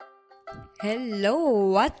Hello,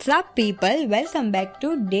 what's up people? Welcome back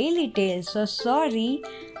to Daily Tales. So sorry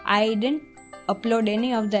I didn't upload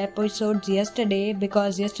any of the episodes yesterday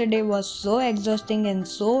because yesterday was so exhausting and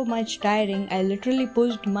so much tiring. I literally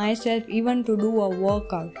pushed myself even to do a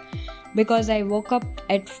workout because I woke up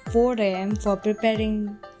at 4 a.m. for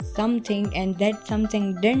preparing something and that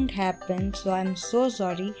something didn't happen. So I'm so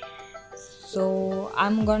sorry. So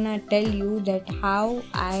I'm gonna tell you that how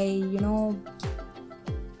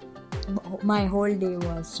my whole day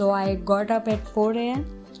was. So I got up at 4 a.m.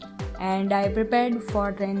 and I prepared for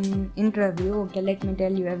an interview. Okay, let me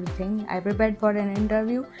tell you everything. I prepared for an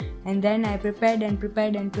interview and then I prepared.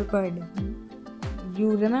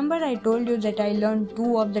 You remember I told you that I learned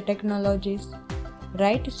 2 of the technologies,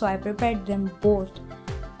 right? So I prepared them both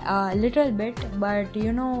a little bit, but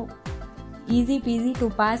easy peasy to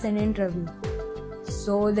pass an interview.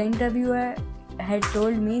 So the interviewer had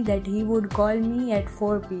told me that he would call me at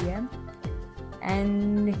 4 p.m.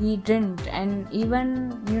 and he didn't, and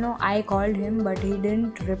even I called him but he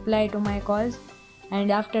didn't reply to my calls.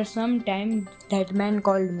 And after some time that man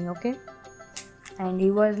called me, okay, and he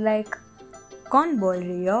was like, "Kaun bol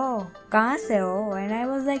rahi ho? Kahan se ho?" And I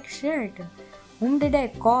was like, shit, whom did I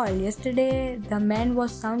call? Yesterday the man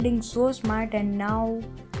was sounding so smart and now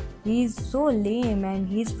he's so lame and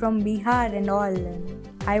he's from Bihar and all.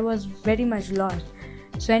 I was very much lost.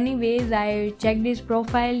 So anyways, I checked his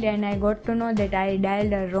profile and I got to know that I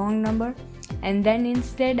dialed a wrong number. And then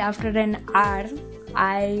instead, after an hour,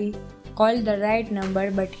 I called the right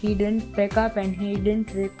number, but he didn't pick up and he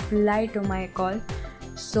didn't reply to my call.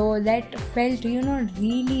 So that felt,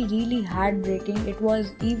 really, really heartbreaking. It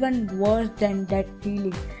was even worse than that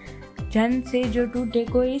feeling. Jan se jo toote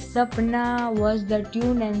koi sapna was the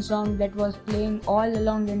tune and song that was playing all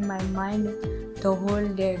along in my mind the whole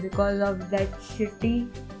day because of that shitty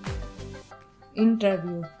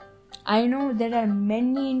interview. I know there are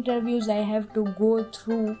many interviews I have to go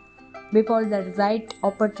through before the right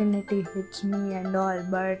opportunity hits me and all,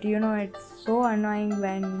 but it's so annoying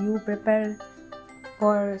when you prepare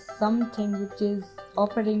for something which is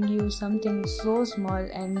offering you something so small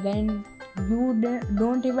and then you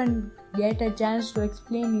don't even get a chance to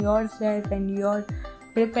explain yourself and your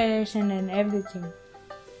preparation and everything.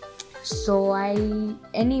 So I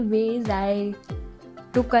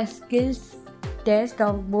took a skills test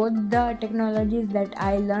of both the technologies that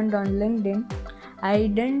I learned on LinkedIn. I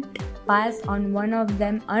didn't pass on one of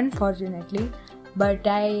them, unfortunately, but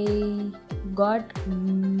I got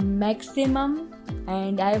maximum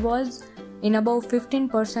and I was in about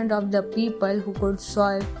 15% of the people who could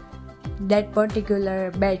solve that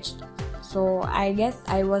particular batch. So I guess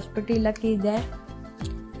I was pretty lucky there.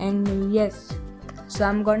 And yes, so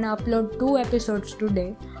I'm gonna upload 2 episodes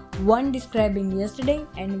today, one describing yesterday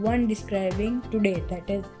and one describing today, that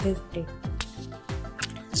is this day.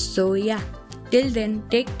 So yeah, till then,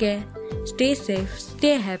 take care, stay safe,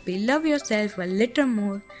 stay happy, love yourself a little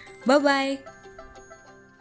more. Bye bye.